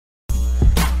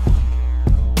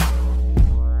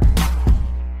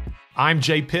I'm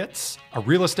Jay Pitts, a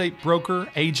real estate broker,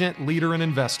 agent, leader, and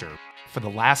investor. For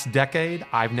the last decade,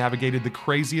 I've navigated the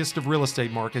craziest of real estate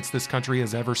markets this country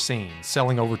has ever seen,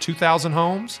 selling over 2,000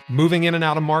 homes, moving in and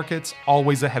out of markets,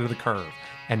 always ahead of the curve.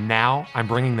 And now I'm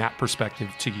bringing that perspective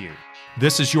to you.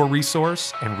 This is your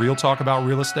resource, and Real Talk About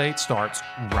Real Estate starts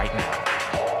right now.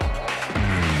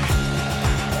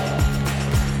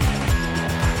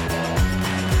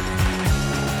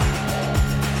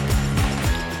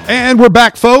 And we're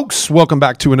back, folks. Welcome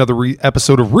back to another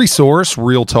episode of Resource,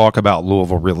 Real Talk About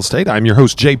Louisville Real Estate. I'm your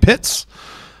host, Jay Pitts.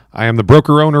 I am the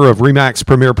broker-owner of RE/MAX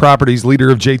Premier Properties, leader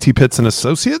of JT Pitts &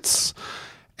 Associates.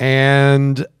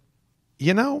 And,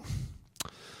 you know,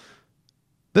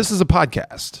 this is a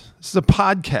podcast. This is a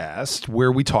podcast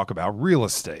where we talk about real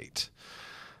estate.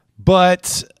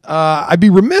 But I'd be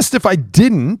remiss if I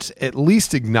didn't at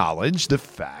least acknowledge the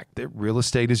fact that real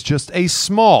estate is just a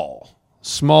small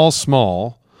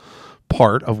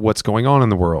part of what's going on in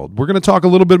the world. We're going to talk a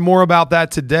little bit more about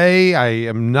that today. I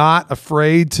am not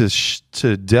afraid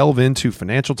to delve into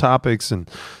financial topics and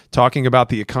talking about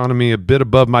the economy a bit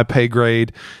above my pay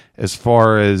grade as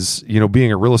far as, you know,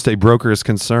 being a real estate broker is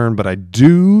concerned, but I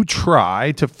do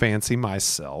try to fancy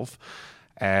myself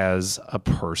as a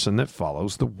person that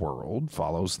follows the world,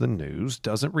 follows the news,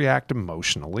 doesn't react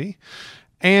emotionally,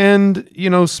 and, you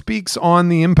know, speaks on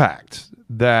the impact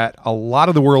that a lot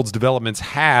of the world's developments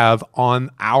have on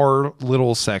our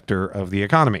little sector of the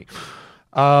economy.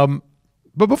 But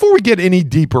before we get any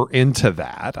deeper into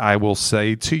that, I will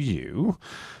say to you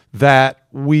that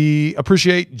we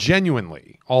appreciate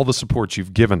genuinely all the support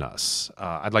you've given us.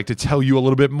 I'd like to tell you a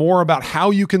little bit more about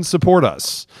how you can support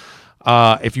us.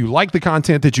 If you like the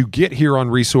content that you get here on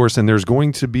Resource, and there's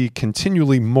going to be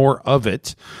continually more of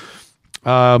it,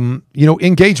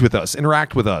 engage with us,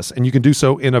 interact with us, and you can do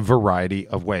so in a variety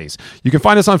of ways. You can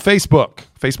find us on Facebook,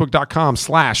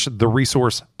 facebook.com/The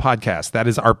Resource Podcast. That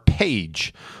is our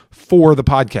page for the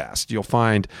podcast. You'll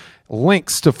find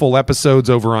links to full episodes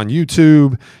over on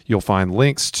YouTube. You'll find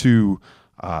links to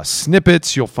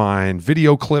snippets. You'll find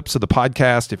video clips of the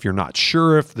podcast. If you're not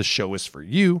sure if the show is for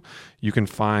you, you can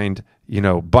find,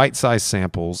 bite-sized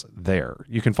samples there.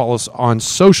 You can follow us on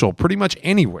social pretty much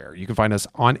anywhere. You can find us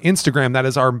on Instagram. That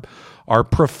is our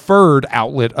preferred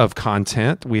outlet of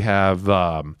content. We have,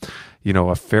 a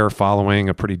fair following,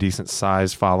 a pretty decent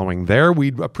size following there.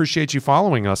 We'd appreciate you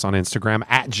following us on Instagram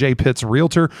at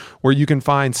JPittsRealtor, where you can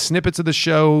find snippets of the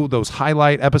show, those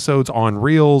highlight episodes on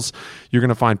Reels. You're going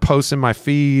to find posts in my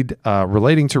feed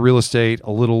relating to real estate,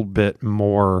 a little bit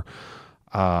more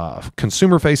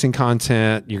consumer-facing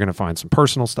content. You're going to find some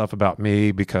personal stuff about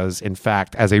me because, in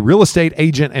fact, as a real estate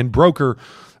agent and broker,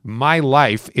 my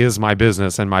life is my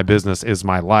business and my business is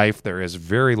my life. There is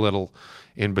very little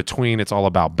in between. It's all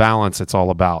about balance. It's all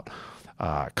about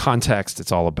context.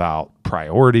 It's all about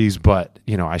priorities. But,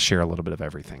 I share a little bit of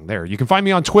everything there. You can find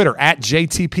me on Twitter at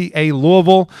JTPA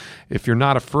Louisville. If you're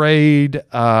not afraid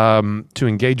to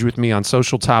engage with me on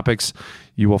social topics,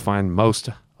 you will find most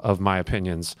of my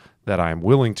opinions that I'm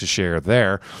willing to share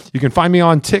there. You can find me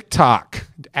on TikTok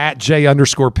at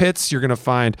J_Pitts. You're going to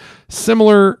find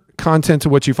similar content to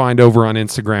what you find over on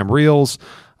Instagram Reels.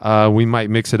 We might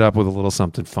mix it up with a little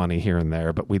something funny here and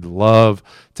there, but we'd love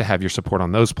to have your support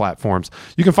on those platforms.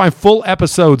 You can find full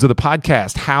episodes of the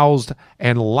podcast housed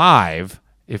and live,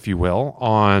 if you will,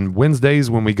 on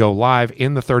Wednesdays when we go live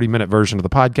in the 30-minute version of the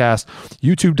podcast,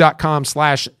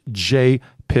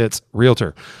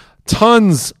 youtube.com/JPittsRealtor.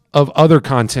 Tons of other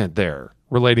content there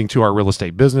relating to our real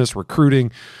estate business,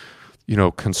 recruiting,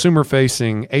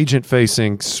 consumer-facing,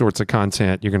 agent-facing sorts of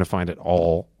content. You're going to find it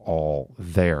all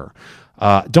there.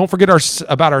 Don't forget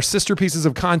about our sister pieces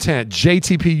of content,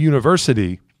 JTP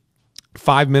University,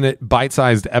 5-minute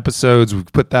bite-sized episodes.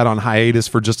 We've put that on hiatus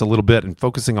for just a little bit and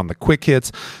focusing on the quick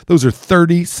hits. Those are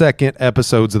 30-second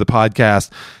episodes of the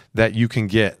podcast that you can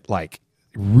get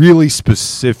really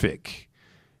specific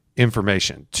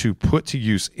information to put to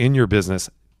use in your business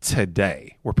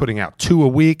today. We're putting out 2 a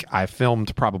week. I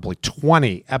filmed probably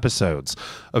 20 episodes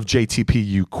of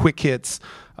JTPU quick hits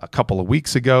a couple of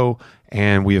weeks ago,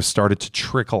 and we have started to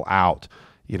trickle out,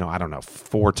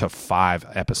 4 to 5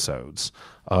 episodes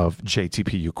of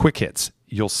JTPU quick hits.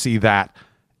 You'll see that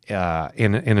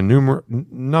in a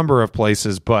number of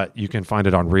places, but you can find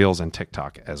it on Reels and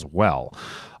TikTok as well.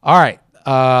 All right.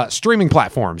 Streaming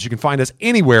platforms. You can find us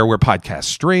anywhere where podcasts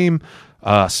stream.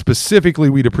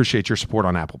 Specifically, we'd appreciate your support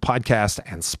on Apple Podcasts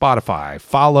and Spotify.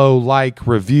 Follow,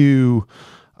 review,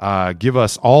 give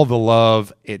us all the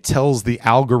love. It tells the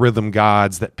algorithm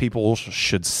gods that people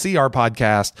should see our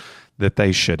podcast, that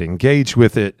they should engage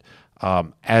with it.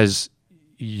 As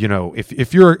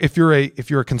if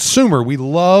you're a consumer, we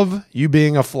love you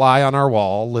being a fly on our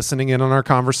wall, listening in on our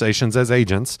conversations as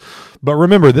agents. But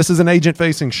remember, this is an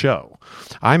agent-facing show.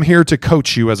 I'm here to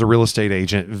coach you as a real estate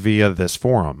agent via this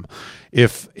forum.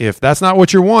 If that's not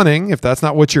what you're wanting, if that's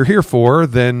not what you're here for,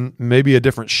 then maybe a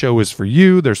different show is for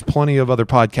you. There's plenty of other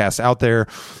podcasts out there.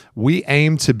 We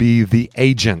aim to be the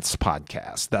Agents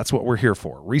Podcast. That's what we're here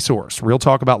for. Resource, real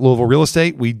talk about Louisville real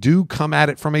estate. We do come at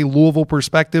it from a Louisville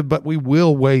perspective, but we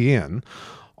will weigh in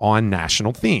on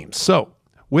national themes. So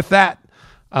with that,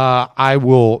 I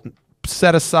will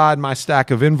set aside my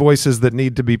stack of invoices that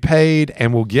need to be paid,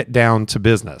 and we'll get down to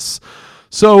business.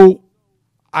 So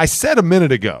I said a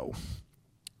minute ago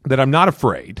that I'm not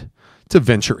afraid to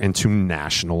venture into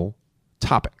national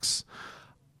topics.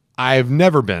 I've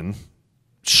never been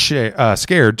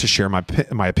scared to share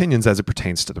my opinions as it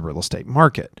pertains to the real estate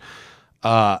market.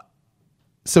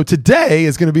 So today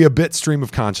is going to be a bit stream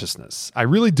of consciousness. I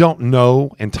really don't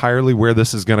know entirely where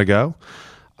this is going to go.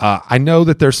 I know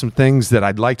that there's some things that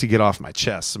I'd like to get off my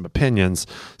chest, some opinions,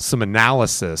 some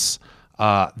analysis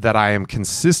that I am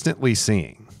consistently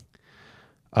seeing.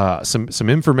 Some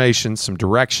information, some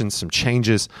directions, some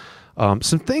changes, some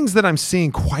things that I'm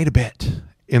seeing quite a bit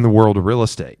in the world of real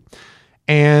estate.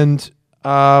 And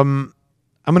I'm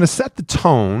going to set the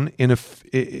tone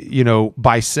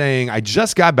by saying I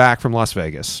just got back from Las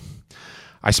Vegas.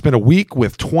 I spent a week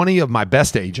with 20 of my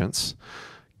best agents,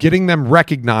 getting them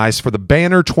recognized for the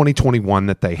banner 2021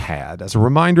 that they had. As a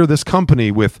reminder, this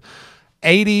company with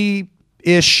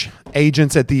 80-ish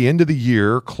agents at the end of the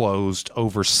year closed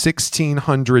over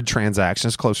 1,600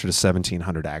 transactions, closer to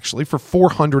 1,700 actually, for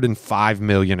 $405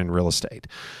 million in real estate.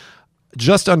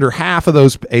 Just under half of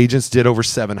those agents did over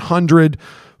 700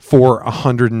 for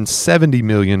 $170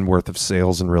 million worth of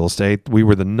sales in real estate. We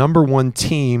were the number one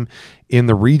team in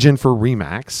the region for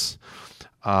RE/MAX.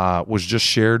 Was just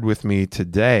shared with me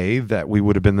today that we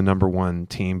would have been the number one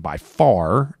team by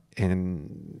far.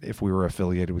 And if we were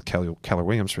affiliated with Keller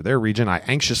Williams for their region, I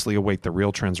anxiously await the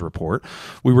Real Trends report.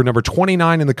 We were number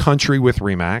 29 in the country with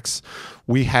RE/MAX.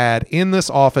 We had in this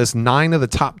office 9 of the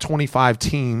top 25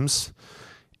 teams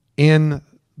in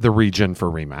the region for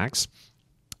RE/MAX.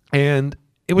 And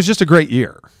it was just a great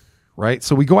year, right?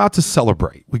 So we go out to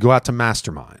celebrate. We go out to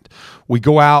mastermind. We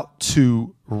go out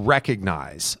to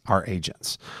recognize our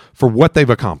agents for what they've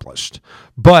accomplished.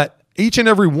 But each and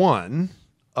every one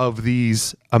of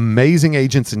these amazing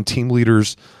agents and team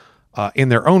leaders in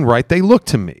their own right, they look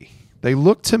to me. They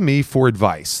look to me for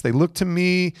advice. They look to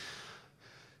me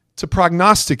to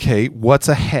prognosticate what's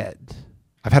ahead.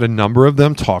 I've had a number of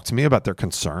them talk to me about their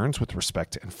concerns with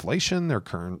respect to inflation, their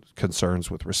current concerns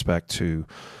with respect to,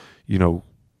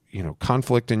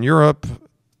 conflict in Europe,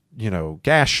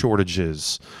 gas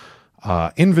shortages,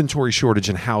 inventory shortage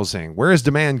in housing. Where is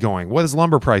demand going? What is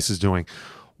lumber prices doing?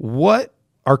 What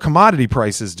are commodity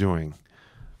prices doing?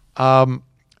 And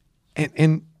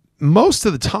most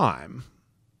of the time,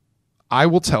 I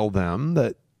will tell them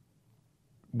that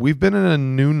we've been in a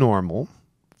new normal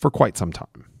for quite some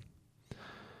time.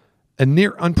 A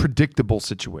near unpredictable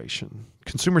situation.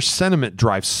 Consumer sentiment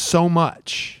drives so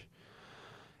much.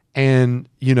 And,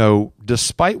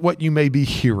 despite what you may be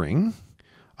hearing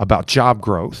about job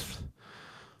growth,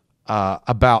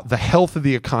 about the health of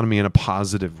the economy in a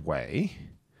positive way,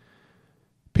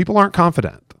 people aren't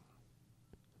confident.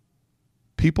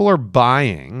 People are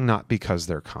buying not because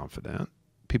they're confident.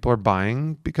 People are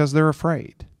buying because they're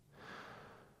afraid.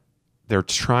 They're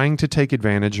trying to take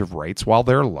advantage of rates while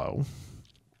they're low.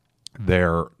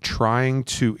 They're trying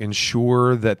to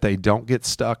ensure that they don't get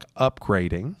stuck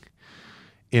upgrading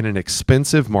in an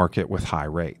expensive market with high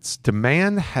rates.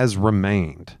 Demand has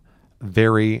remained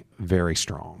very, very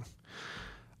strong.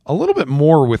 A little bit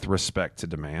more with respect to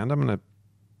demand. I'm going to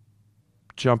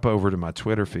jump over to my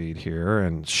Twitter feed here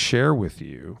and share with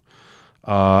you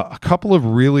a couple of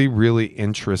really, really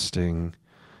interesting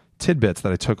tidbits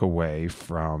that I took away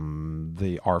from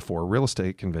the R4 Real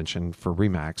Estate Convention for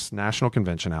RE/MAX National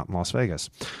Convention out in Las Vegas.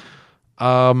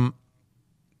 I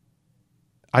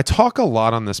talk a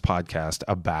lot on this podcast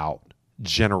about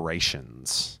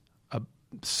generations, a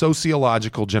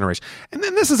sociological generation. And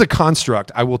then this is a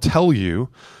construct, I will tell you,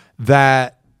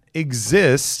 that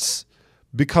exists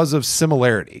because of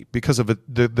similarity, because of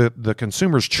the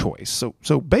consumer's choice.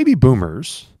 So baby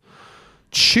boomers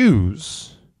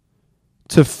choose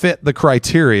to fit the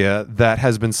criteria that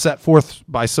has been set forth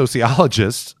by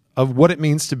sociologists of what it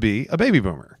means to be a baby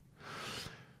boomer.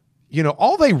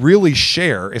 All they really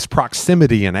share is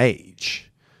proximity and age.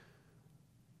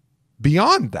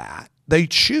 Beyond that, they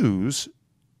choose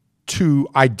to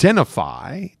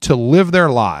identify, to live their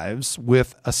lives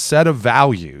with a set of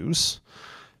values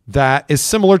that is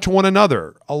similar to one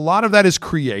another. A lot of that is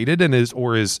created and is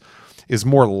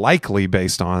more likely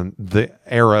based on the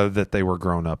era that they were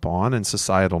grown up on and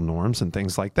societal norms and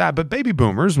things like that. But baby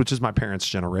boomers, which is my parents'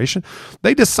 generation,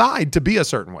 they decide to be a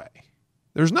certain way.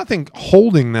 There's nothing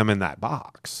holding them in that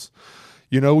box.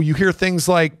 You hear things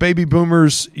like baby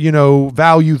boomers,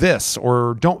 value this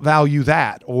or don't value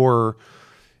that, or,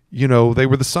 they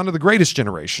were the son of the greatest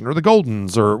generation or the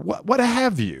Goldens or what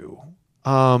have you.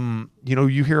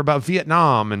 You hear about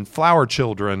Vietnam and flower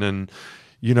children and,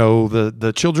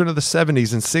 the children of the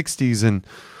 70s and 60s and,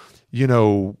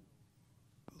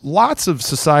 lots of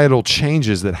societal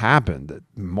changes that happened that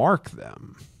mark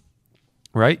them,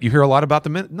 right? You hear a lot about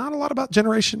not a lot about Gen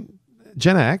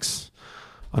X.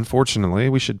 Unfortunately,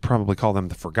 we should probably call them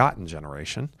the forgotten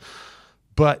generation,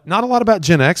 but not a lot about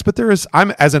Gen X. But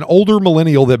I'm as an older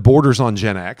millennial that borders on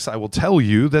Gen X, I will tell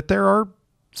you that there are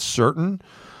certain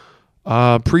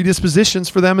predispositions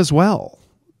for them as well.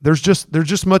 They're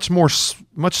just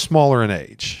much smaller in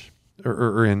age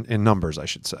or in numbers, I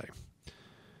should say.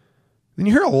 Then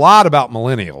you hear a lot about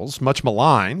millennials, much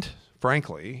maligned,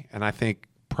 frankly, and I think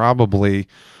probably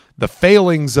the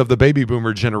failings of the baby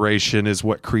boomer generation is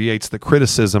what creates the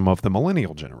criticism of the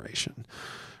millennial generation,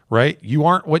 right? You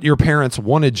aren't what your parents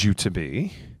wanted you to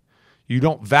be. You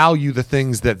don't value the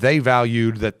things that they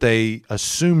valued, that they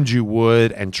assumed you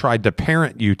would and tried to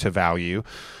parent you to value.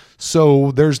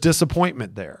 So there's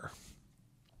disappointment there.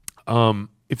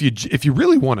 If you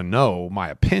really want to know my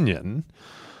opinion,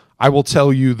 I will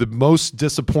tell you the most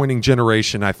disappointing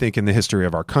generation, I think, in the history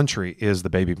of our country is the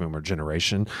baby boomer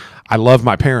generation. I love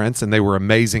my parents, and they were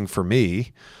amazing for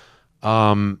me.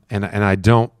 And I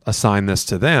don't assign this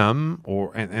to them,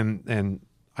 and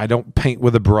I don't paint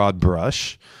with a broad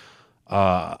brush.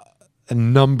 A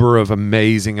number of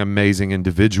amazing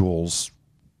individuals,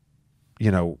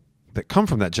 that come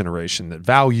from that generation that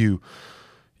value,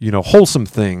 wholesome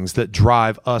things that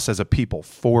drive us as a people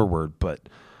forward. But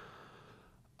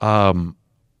I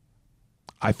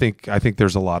think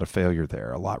there's a lot of failure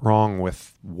there. A lot wrong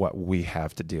with what we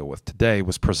have to deal with today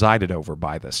was presided over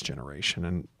by this generation,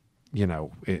 and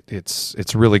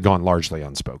it's really gone largely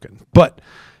unspoken. But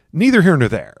neither here nor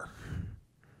there.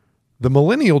 The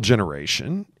millennial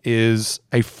generation is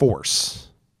a force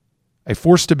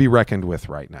to be reckoned with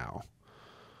right now.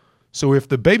 So if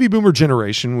the baby boomer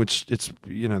generation, which it's,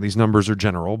 these numbers are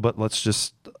general, but let's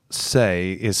just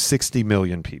say is 60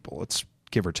 million people, it's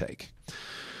give or take.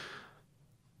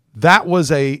 That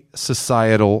was a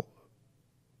societal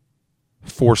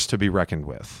force to be reckoned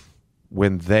with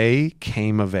when they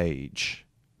came of age,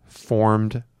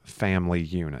 formed family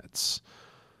units,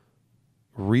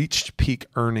 reached peak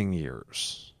earning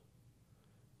years,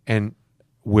 and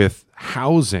with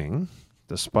housing,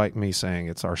 despite me saying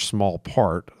it's our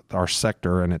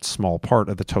sector and it's small part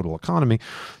of the total economy,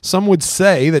 some would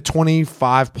say that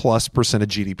 25+% of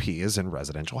GDP is in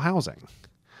residential housing.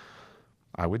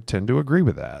 I would tend to agree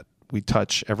with that. We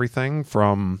touch everything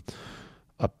from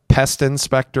a pest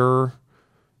inspector,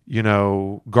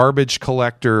 garbage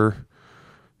collector,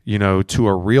 to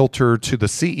a realtor, to the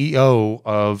CEO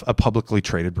of a publicly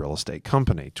traded real estate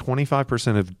company.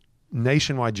 25% of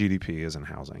nationwide GDP is in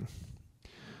housing.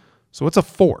 So it's a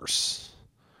force,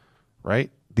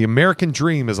 right? The American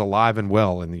dream is alive and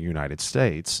well in the United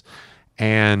States.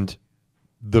 And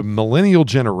the millennial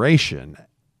generation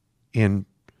in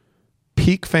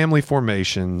peak family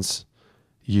formations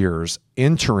years,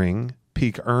 entering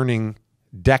peak earning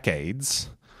decades,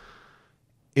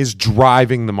 is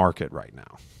driving the market right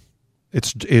now.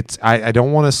 I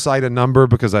don't want to cite a number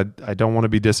because I don't want to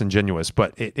be disingenuous,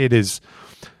 but it is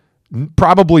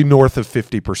probably north of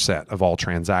 50% of all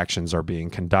transactions are being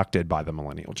conducted by the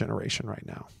millennial generation right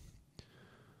now.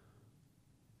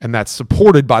 And that's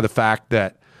supported by the fact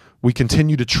that we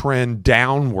continue to trend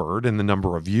downward in the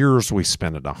number of years we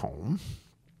spend at a home.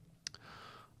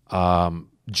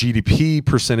 GDP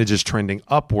percentage is trending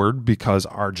upward because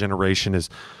our generation is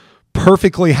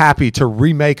perfectly happy to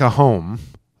remake a home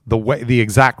the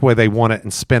exact way they want it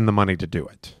and spend the money to do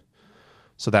it.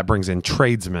 So that brings in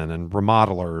tradesmen and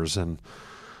remodelers and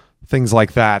things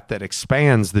like that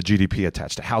expands the GDP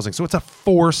attached to housing. So it's a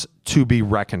force to be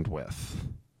reckoned with.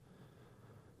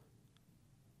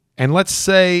 And let's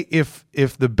say if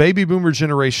the baby boomer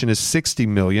generation is 60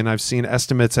 million, I've seen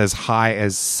estimates as high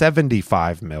as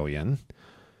 75 million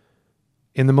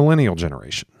in the millennial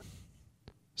generation.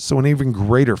 So an even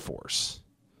greater force.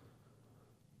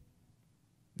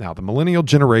 Now, the millennial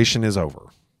generation is over.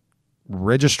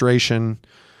 Registration,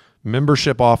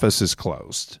 membership office is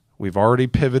closed. We've already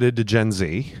pivoted to Gen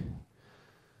Z.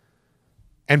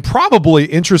 And probably,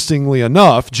 interestingly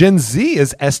enough, Gen Z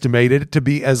is estimated to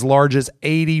be as large as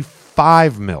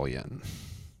 85 million.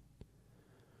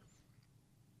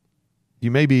 You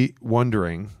may be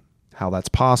wondering how that's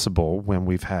possible when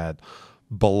we've had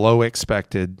below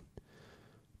expected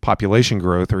population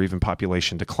growth or even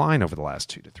population decline over the last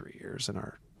 2 to 3 years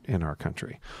in our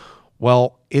country.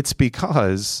 Well, it's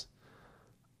because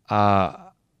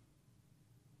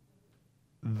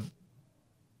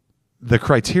the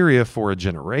criteria for a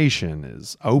generation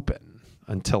is open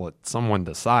until someone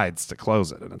decides to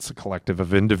close it, and it's a collective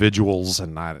of individuals,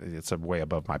 and it's a way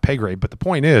above my pay grade. But the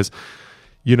point is,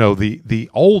 the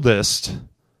oldest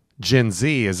Gen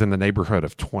Z is in the neighborhood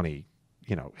of 20,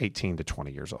 18 to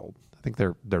 20 years old. I think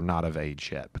they're not of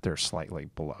age yet, but they're slightly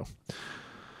below.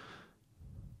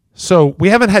 So we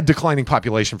haven't had declining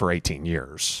population for 18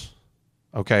 years.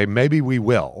 Okay, maybe we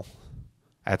will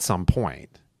at some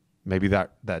point. Maybe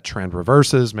that trend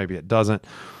reverses, maybe it doesn't.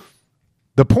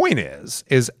 The point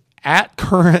is at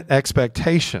current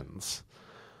expectations,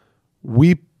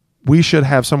 we should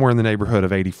have somewhere in the neighborhood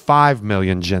of 85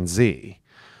 million Gen Z,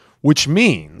 which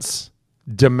means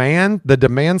the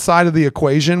demand side of the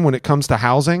equation when it comes to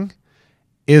housing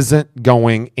isn't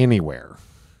going anywhere.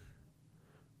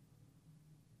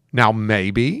 Now,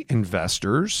 maybe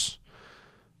investors,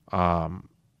 take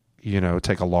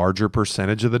a larger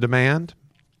percentage of the demand.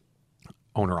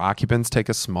 Owner occupants take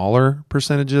a smaller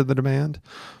percentage of the demand.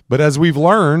 But as we've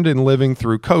learned in living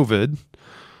through COVID,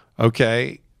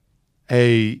 okay,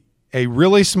 a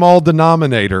really small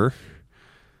denominator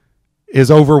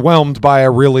is overwhelmed by a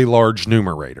really large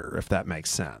numerator, if that makes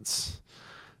sense.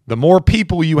 The more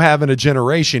people you have in a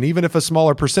generation, even if a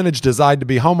smaller percentage decide to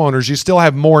be homeowners, you still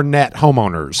have more net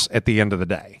homeowners at the end of the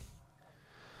day.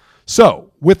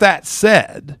 So, with that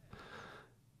said,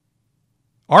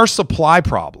 our supply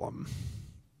problem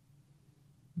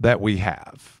that we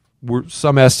have,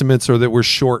 some estimates are that we're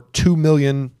short 2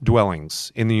 million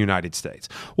dwellings in the United States.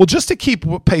 Well, just to keep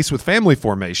pace with family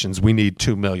formations, we need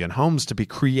 2 million homes to be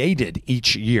created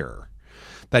each year.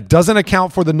 That doesn't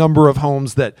account for the number of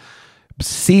homes that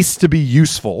cease to be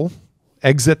useful,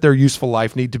 exit their useful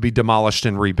life, need to be demolished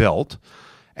and rebuilt.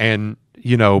 And,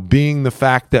 being the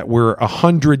fact that we're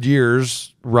 100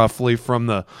 years roughly from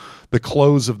the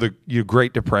close of the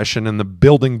Great Depression and the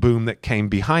building boom that came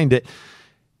behind it,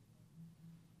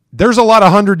 there's a lot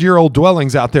of 100-year-old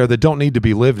dwellings out there that don't need to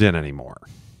be lived in anymore.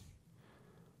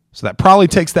 So that probably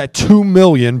takes that 2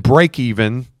 million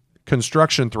break-even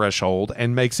construction threshold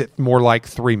and makes it more like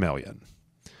 3 million.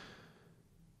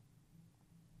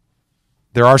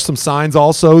 There are some signs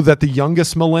also that the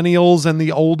youngest millennials and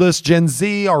the oldest Gen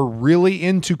Z are really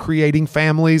into creating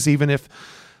families, even if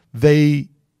they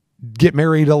get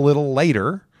married a little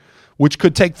later, which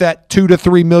could take that 2 to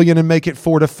 3 million and make it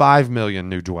 4 to 5 million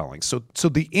new dwellings. So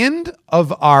the end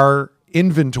of our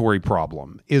inventory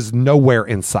problem is nowhere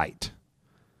in sight.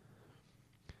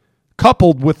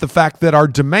 Coupled with the fact that our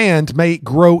demand may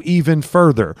grow even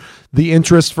further, the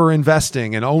interest for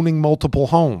investing and owning multiple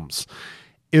homes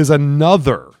is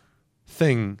another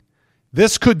thing.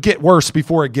 This could get worse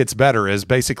before it gets better, is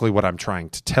basically what I'm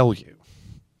trying to tell you.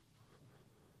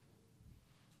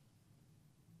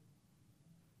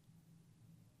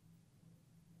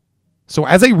 So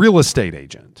as a real estate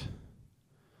agent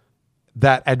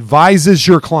that advises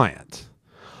your client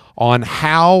on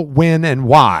how, when, and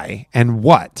why, and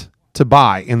what to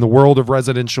buy in the world of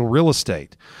residential real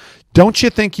estate, don't you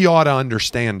think you ought to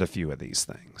understand a few of these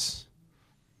things?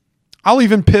 I'll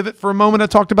even pivot for a moment. I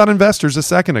talked about investors a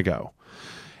second ago.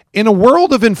 In a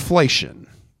world of inflation,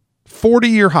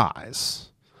 40-year highs,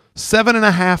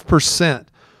 7.5%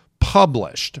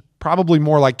 published, probably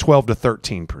more like 12 to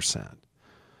 13%.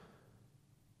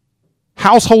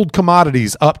 Household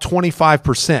commodities up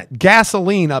 25%.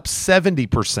 Gasoline up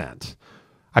 70%.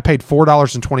 I paid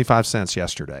 $4.25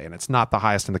 yesterday, and it's not the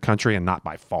highest in the country and not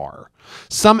by far.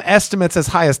 Some estimates as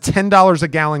high as $10 a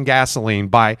gallon gasoline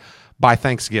by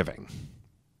Thanksgiving,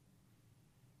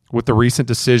 with the recent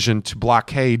decision to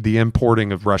blockade the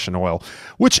importing of Russian oil,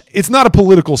 which it's not a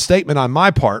political statement on my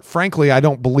part. Frankly, I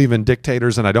don't believe in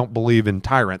dictators and I don't believe in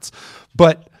tyrants,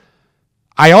 but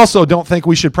I also don't think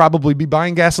we should probably be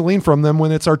buying gasoline from them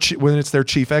when it's their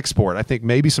chief export. I think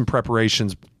maybe some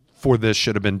preparations for this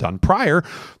should have been done prior,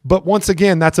 but once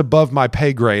again, that's above my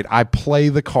pay grade. I play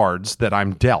the cards that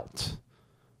I'm dealt.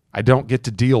 I don't get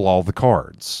to deal all the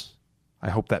cards. I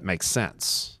hope that makes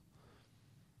sense.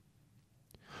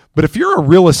 But if you're a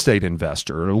real estate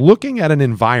investor looking at an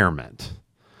environment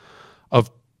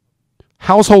of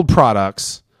household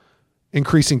products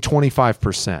increasing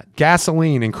 25%,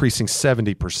 gasoline increasing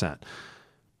 70%,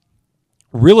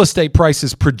 Real estate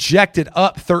prices projected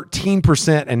up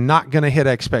 13% and not going to hit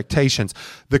expectations.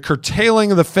 The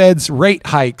curtailing of the Fed's rate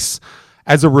hikes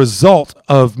as a result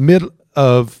of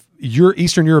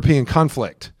Eastern European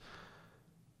conflict.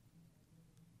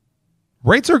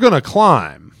 Rates are going to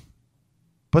climb,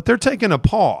 but they're taking a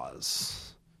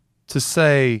pause to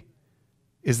say,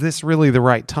 is this really the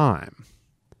right time?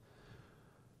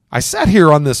 I sat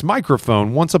here on this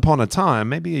microphone once upon a time,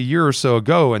 maybe a year or so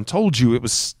ago, and told you it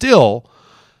was still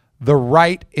the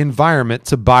right environment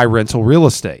to buy rental real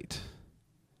estate.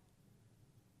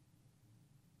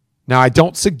 Now, I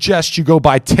don't suggest you go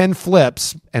buy 10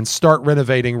 flips and start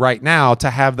renovating right now to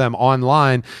have them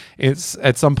online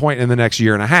at some point in the next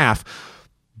year and a half.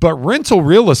 But rental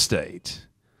real estate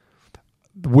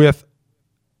with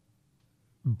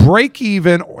break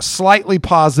even or slightly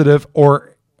positive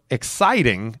or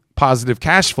exciting positive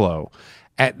cash flow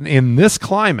in this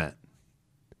climate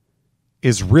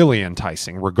is really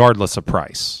enticing regardless of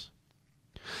price.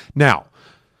 Now,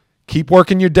 keep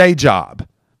working your day job.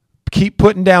 Keep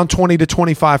putting down 20 to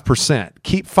 25%.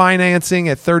 Keep financing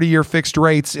at 30-year fixed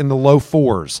rates in the low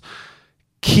 4s.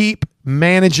 Keep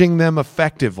managing them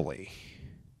effectively.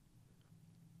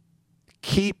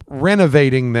 Keep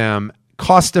renovating them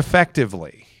cost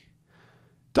effectively.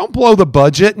 Don't blow the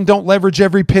budget and don't leverage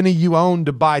every penny you own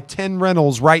to buy 10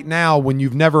 rentals right now when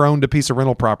you've never owned a piece of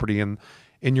rental property in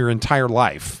your entire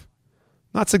life.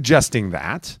 I'm not suggesting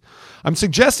that. I'm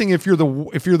suggesting if you're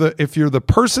the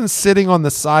person sitting on the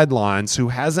sidelines who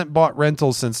hasn't bought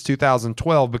rentals since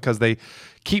 2012 because they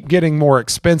keep getting more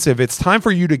expensive, it's time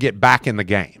for you to get back in the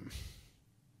game.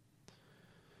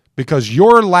 Because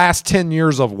your last 10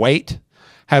 years of wait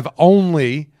have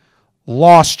only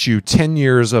lost you 10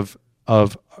 years of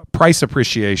price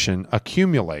appreciation,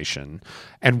 accumulation,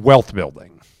 and wealth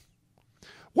building.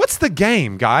 What's the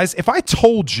game, guys? If I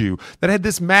told you that I had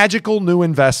this magical new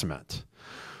investment,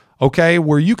 okay,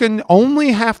 where you can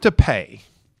only have to pay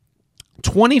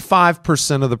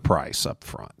 25% of the price up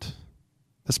front,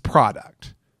 this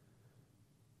product.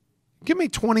 Give me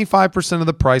 25% of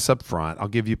the price up front. I'll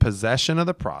give you possession of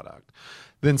the product.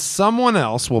 Then someone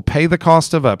else will pay the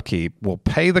cost of upkeep, will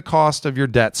pay the cost of your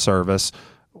debt service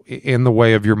in the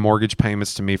way of your mortgage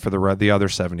payments to me for the other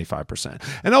 75%.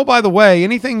 And oh, by the way,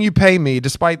 anything you pay me,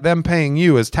 despite them paying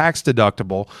you, is tax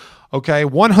deductible. Okay,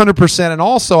 100%. And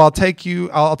also I'll tell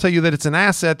you that it's an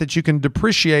asset that you can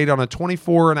depreciate on a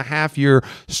 24.5-year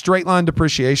straight line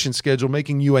depreciation schedule,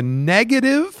 making you a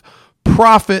negative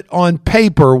profit on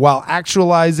paper while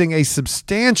actualizing a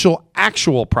substantial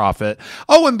actual profit.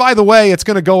 Oh, and by the way, it's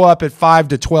going to go up at 5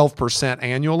 to 12%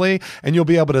 annually, and you'll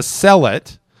be able to sell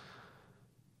it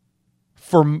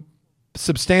for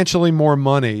substantially more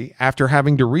money after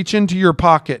having to reach into your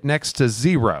pocket next to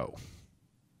zero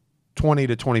 20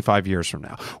 to 25 years from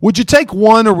now. Would you take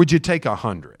 1 or would you take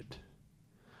 100?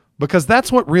 Because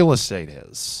that's what real estate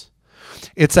is.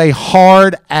 It's a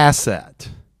hard asset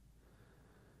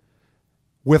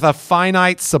with a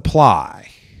finite supply.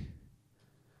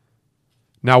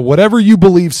 Now, whatever you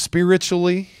believe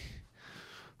spiritually,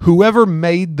 whoever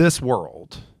made this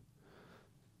world,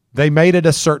 they made it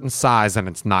a certain size and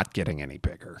it's not getting any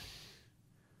bigger.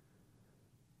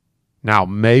 Now,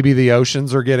 maybe the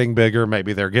oceans are getting bigger.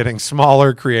 Maybe they're getting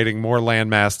smaller, creating more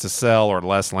landmass to sell or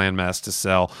less landmass to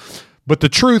sell. But the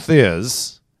truth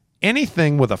is,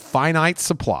 anything with a finite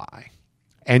supply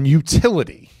and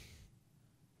utility,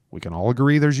 we can all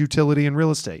agree there's utility in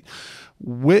real estate.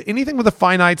 Anything with a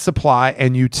finite supply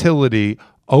and utility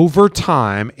over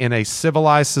time in a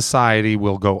civilized society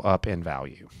will go up in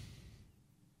value.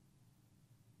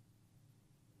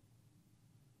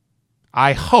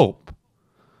 I hope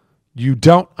you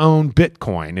don't own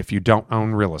Bitcoin if you don't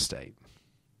own real estate.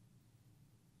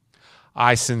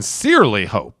 I sincerely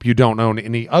hope you don't own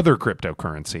any other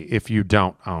cryptocurrency if you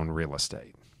don't own real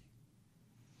estate.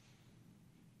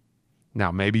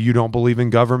 Now, maybe you don't believe in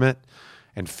government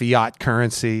and fiat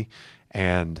currency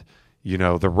and,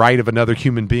 the right of another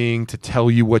human being to tell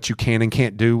you what you can and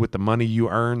can't do with the money you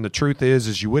earn. The truth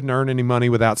is you wouldn't earn any money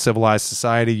without civilized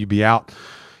society. You'd be out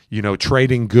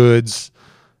trading goods,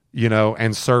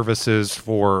 and services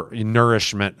for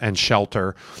nourishment and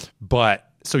shelter. But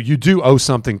so you do owe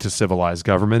something to civilized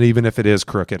government, even if it is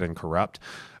crooked and corrupt.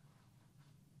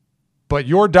 But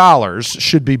your dollars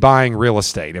should be buying real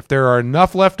estate. If there are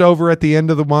enough left over at the end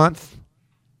of the month,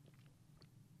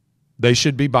 they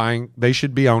should be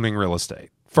owning real estate.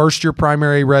 First, your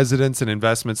primary residence and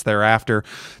investments thereafter.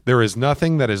 There is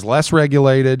nothing that is less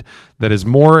regulated, that is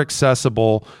more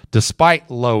accessible, despite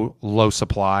low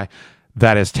supply,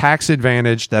 that is tax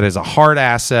advantaged, that is a hard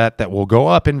asset that will go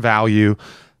up in value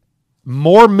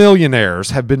More millionaires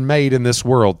have been made in this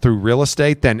world through real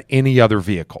estate than any other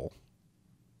vehicle.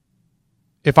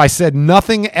 If I said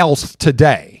nothing else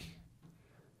today,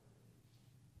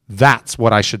 that's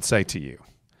what I should say to you.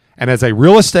 And as a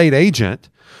real estate agent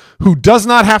who does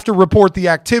not have to report the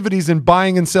activities in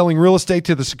buying and selling real estate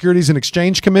to the Securities and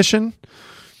Exchange Commission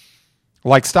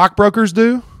like stockbrokers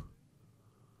do,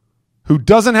 who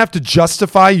doesn't have to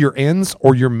justify your ends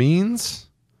or your means,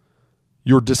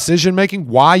 your decision making,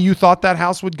 why you thought that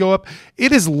house would go up,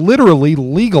 it is literally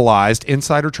legalized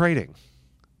insider trading.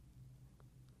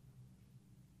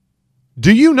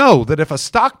 Do you know that if a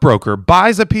stockbroker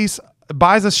buys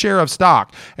a share of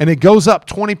stock and it goes up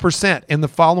 20% in the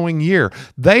following year,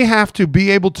 they have to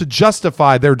be able to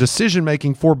justify their decision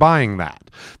making for buying that?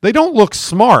 They don't look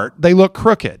smart, they look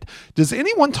crooked. Does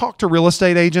anyone talk to real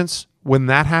estate agents when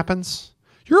that happens?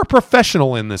 You're a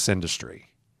professional in this industry.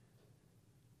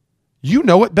 You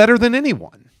know it better than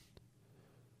anyone.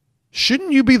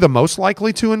 Shouldn't you be the most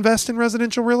likely to invest in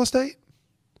residential real estate?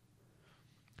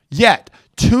 Yet,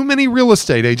 too many real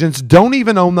estate agents don't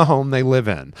even own the home they live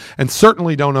in, and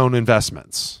certainly don't own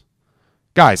investments.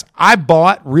 Guys, I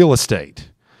bought real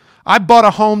estate. I bought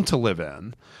a home to live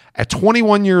in at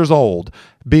 21 years old,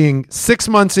 being 6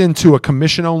 months into a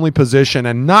commission-only position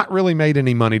and not really made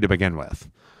any money to begin with.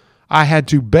 I had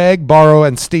to beg, borrow,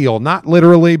 and steal, not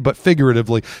literally, but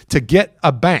figuratively, to get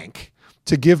a bank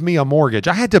to give me a mortgage.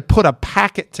 I had to put a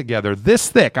packet together this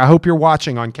thick. I hope you're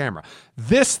watching on camera.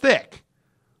 This thick,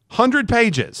 100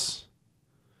 pages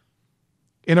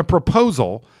in a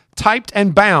proposal, typed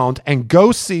and bound, and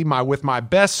go see with my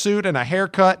best suit and a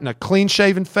haircut and a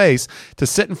clean-shaven face to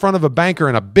sit in front of a banker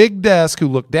in a big desk who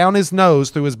looked down his nose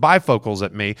through his bifocals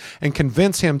at me and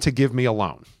convince him to give me a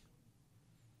loan.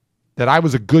 That I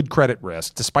was a good credit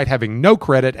risk despite having no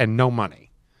credit and no money.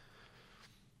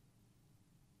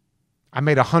 I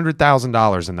made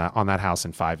 $100,000 on that house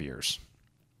in 5 years.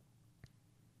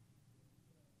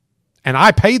 And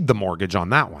I paid the mortgage on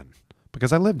that one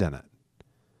because I lived in it.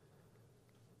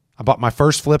 I bought my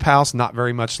first flip house not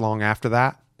very much long after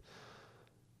that.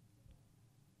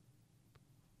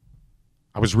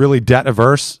 I was really debt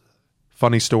averse.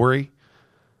 Funny story.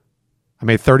 I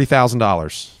made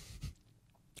 $30,000.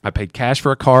 I paid cash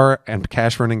for a car and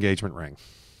cash for an engagement ring.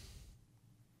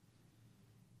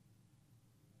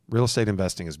 Real estate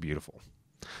investing is beautiful.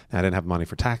 Now, I didn't have money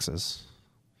for taxes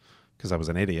because I was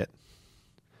an idiot.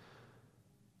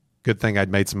 Good thing I'd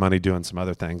made some money doing some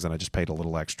other things, and I just paid a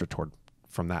little extra toward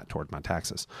my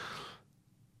taxes.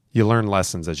 You learn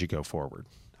lessons as you go forward.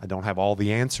 I don't have all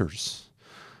the answers,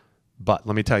 but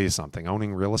let me tell you something.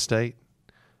 Owning real estate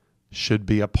should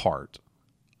be a part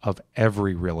of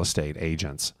every real estate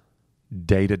agent's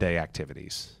day-to-day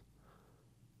activities.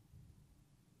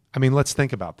 I mean, let's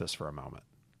think about this for a moment.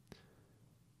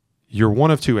 You're one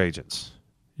of two agents.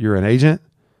 You're an agent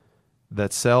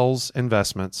that sells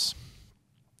investments,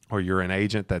 or you're an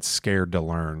agent that's scared to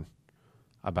learn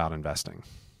about investing.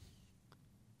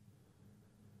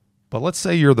 But let's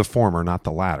say you're the former, not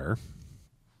the latter.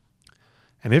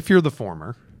 And if you're the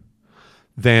former,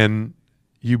 then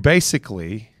you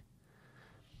basically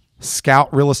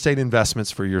scout real estate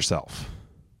investments for yourself.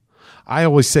 I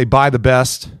always say buy the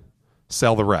best,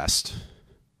 sell the rest.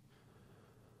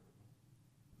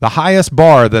 The highest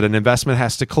bar that an investment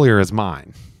has to clear is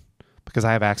mine because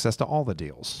I have access to all the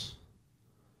deals.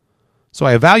 So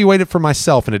I evaluate it for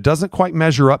myself, and it doesn't quite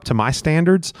measure up to my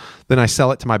standards, then I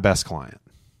sell it to my best client,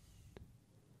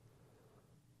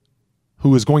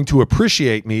 who is going to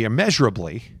appreciate me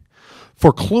immeasurably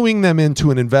for cluing them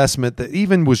into an investment that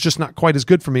even was just not quite as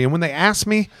good for me. And when they ask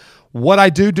me what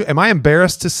I do, am I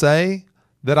embarrassed to say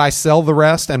that I sell the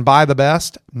rest and buy the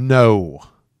best? No,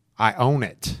 I own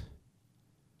it.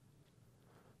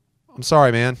 I'm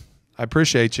sorry, man. I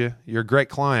appreciate you. You're a great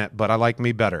client, but I like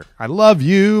me better. I love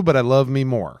you, but I love me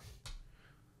more.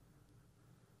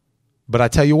 But I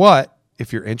tell you what,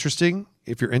 if you're interested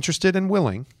and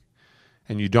willing,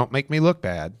 and you don't make me look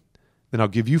bad, then I'll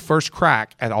give you first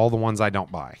crack at all the ones I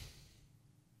don't buy.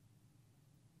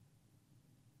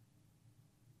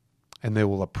 And they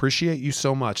will appreciate you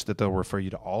so much that they'll refer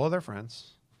you to all of their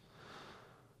friends,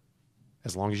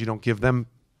 as long as you don't give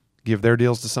their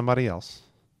deals to somebody else.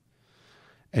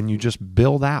 And you just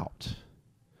build out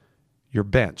your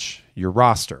bench, your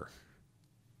roster.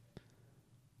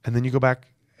 And then you go back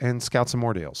and scout some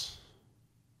more deals.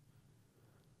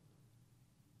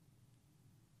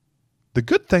 The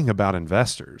good thing about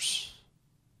investors,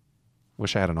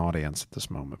 wish I had an audience at this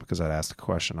moment because I'd asked a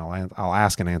question. I'll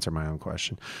ask and answer my own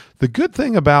question. The good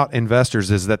thing about investors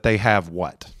is that they have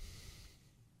what?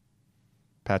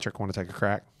 Patrick, want to take a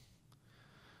crack?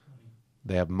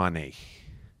 They have money.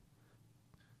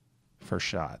 First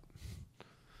shot.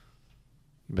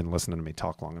 You've been listening to me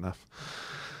talk long enough.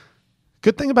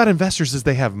 Good thing about investors is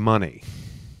they have money.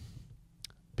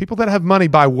 People that have money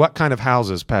buy what kind of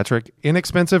houses, Patrick?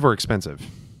 Inexpensive or expensive?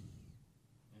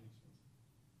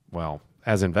 Well,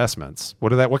 as investments.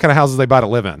 What kind of houses they buy to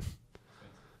live in?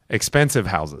 Expensive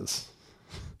houses.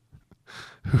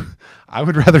 I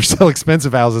would rather sell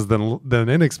expensive houses than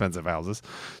inexpensive houses.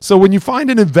 So when you find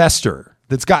an investor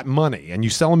that's got money and you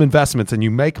sell them investments and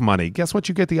you make money, guess what?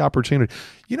 You get the opportunity.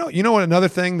 You know what another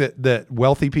thing that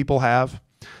wealthy people have?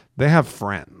 They have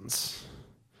friends.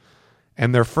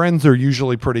 And their friends are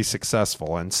usually pretty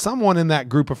successful. And someone in that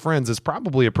group of friends is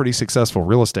probably a pretty successful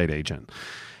real estate agent.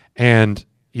 And,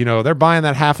 they're buying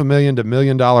that $500,000 to $1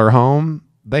 million home.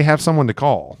 They have someone to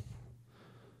call.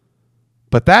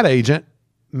 But that agent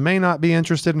may not be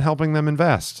interested in helping them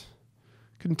invest.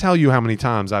 I couldn't tell you how many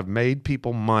times I've made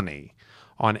people money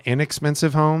on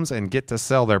inexpensive homes and get to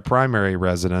sell their primary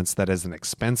residence that is an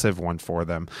expensive one for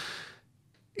them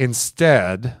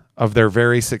instead of their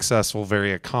very successful,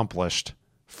 very accomplished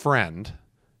friend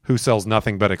who sells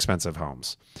nothing but expensive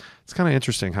homes. It's kind of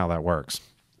interesting how that works.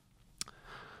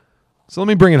 So let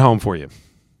me bring it home for you.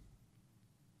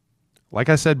 Like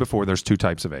I said before, there's two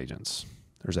types of agents.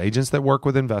 There's agents that work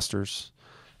with investors,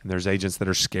 and there's agents that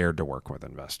are scared to work with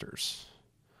investors.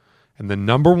 And the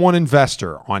number one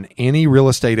investor on any real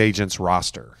estate agent's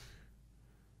roster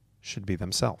should be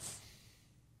themselves.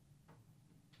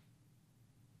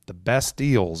 The best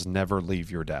deals never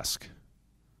leave your desk.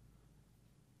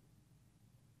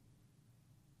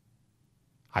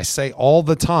 I say all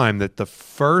the time that the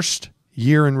first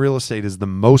year in real estate is the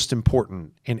most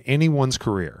important in anyone's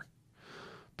career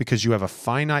because you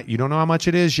don't know how much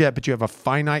it is yet, but you have a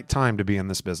finite time to be in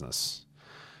this business.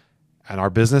 And our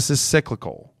business is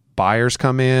cyclical. Buyers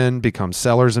come in, become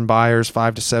sellers and buyers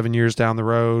 5 to 7 years down the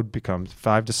road, become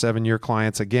 5 to 7 year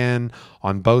clients again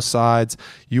on both sides.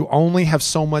 You only have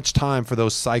so much time for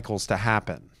those cycles to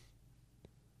happen.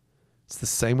 It's the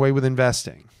same way with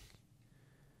investing.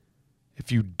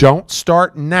 If you don't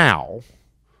start now,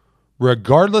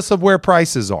 regardless of where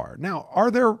prices are. Now,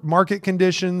 are there market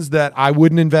conditions that I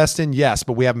wouldn't invest in? Yes,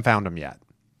 but we haven't found them yet.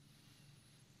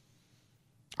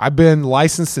 I've been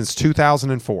licensed since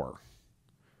 2004.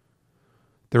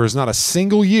 There is not a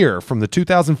single year from the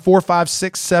 2004, 5,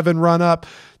 6, 7 run up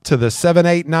to the 7,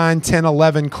 8, 9, 10,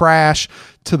 11 crash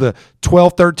to the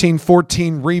 12, 13,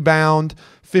 14 rebound,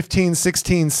 15,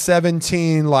 16,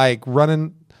 17 like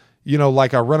running,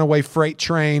 like a runaway freight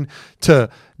train to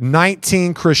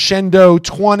 19 crescendo,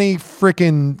 20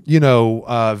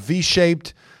 freaking,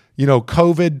 V-shaped,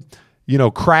 COVID,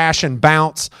 crash and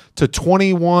bounce to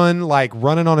 21, like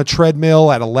running on a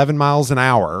treadmill at 11 miles an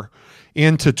hour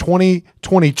into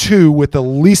 2022 with the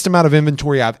least amount of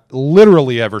inventory I've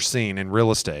literally ever seen in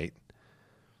real estate.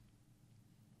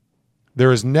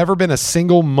 There has never been a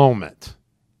single moment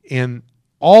in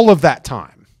all of that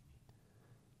time.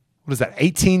 What is that,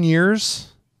 18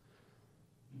 years?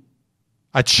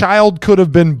 A child could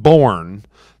have been born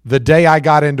the day I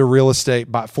got into real estate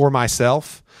for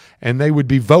myself, and they would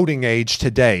be voting age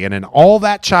today. And in all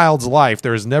that child's life,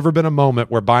 there has never been a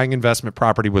moment where buying investment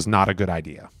property was not a good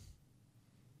idea.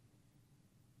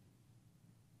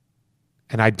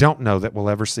 And I don't know that we'll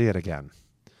ever see it again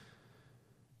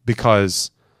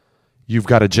because you've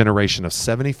got a generation of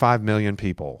 75 million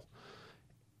people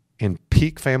in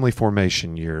peak family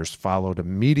formation years, followed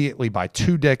immediately by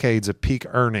 2 decades of peak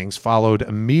earnings, followed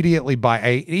immediately by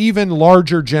an even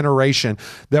larger generation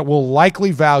that will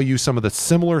likely value some of the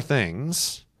similar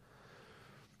things.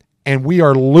 And we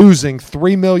are losing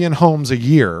 3 million homes a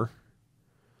year,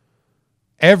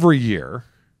 every year,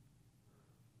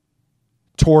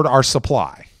 toward our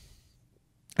supply,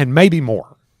 and maybe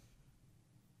more.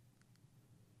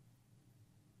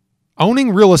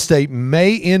 Owning real estate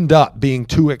may end up being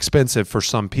too expensive for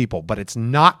some people, but it's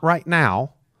not right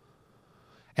now.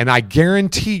 And I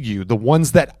guarantee you the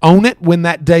ones that own it when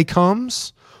that day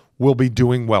comes will be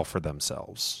doing well for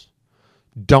themselves.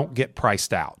 Don't get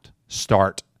priced out.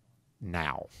 Start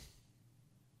now.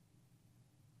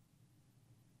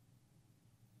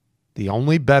 The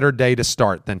only better day to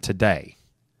start than today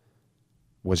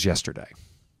was yesterday.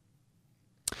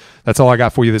 That's all I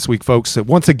got for you this week, folks.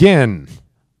 Once again,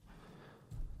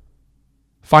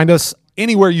 find us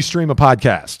anywhere you stream a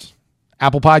podcast.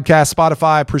 Apple Podcasts,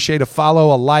 Spotify. Appreciate a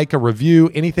follow, a like, a review,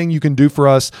 anything you can do for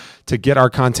us to get our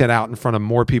content out in front of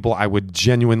more people. I would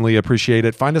genuinely appreciate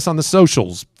it. Find us on the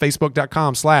socials,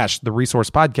 facebook.com/The Resource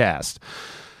Podcast.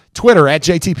 Twitter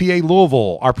 @JTPA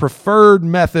Louisville. Our preferred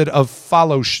method of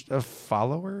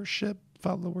followership.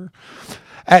 follower.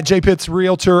 At J Pitts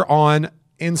Realtor on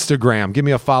Instagram. Give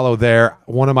me a follow there.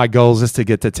 One of my goals is to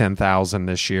get to 10,000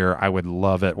 this year. I would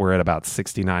love it. We're at about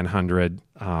 6,900.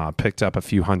 Picked up a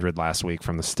few hundred last week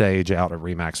from the stage out at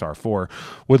Remax R4.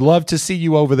 Would love to see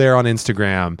you over there on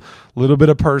Instagram. A little bit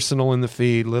of personal in the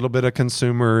feed, a little bit of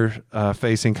consumer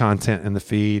facing content in the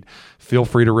feed. Feel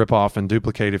free to rip off and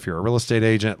duplicate if you're a real estate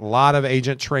agent. A lot of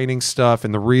agent training stuff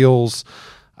in the reels.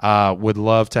 Would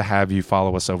love to have you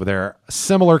follow us over there.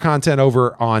 Similar content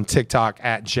over on TikTok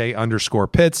at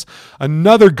J_Pitts.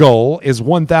 Another goal is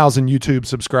 1,000 YouTube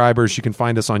subscribers. You can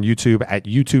find us on YouTube at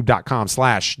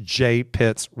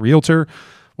youtube.com/JPittsRealtor.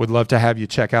 Would love to have you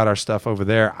check out our stuff over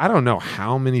there. I don't know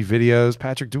how many videos.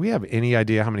 Patrick, do we have any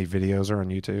idea how many videos are on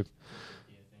YouTube?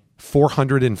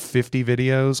 450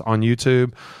 videos on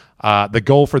YouTube. The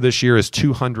goal for this year is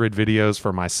 200 videos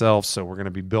for myself, so we're going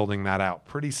to be building that out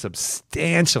pretty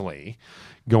substantially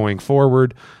going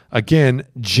forward. Again,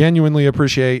 genuinely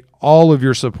appreciate all of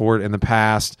your support in the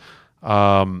past.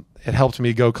 It helped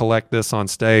me go collect this on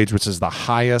stage, which is the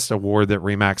highest award that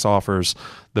Remax offers,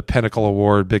 the Pinnacle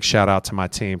Award. Big shout out to my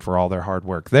team for all their hard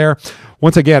work there.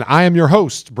 Once again, I am your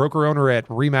host, broker owner at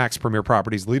Remax Premier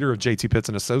Properties, leader of JT Pitts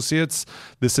and Associates.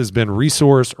 This has been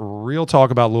Resource Real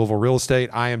Talk about Louisville real estate.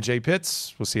 I am Jay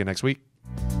Pitts. We'll see you next week.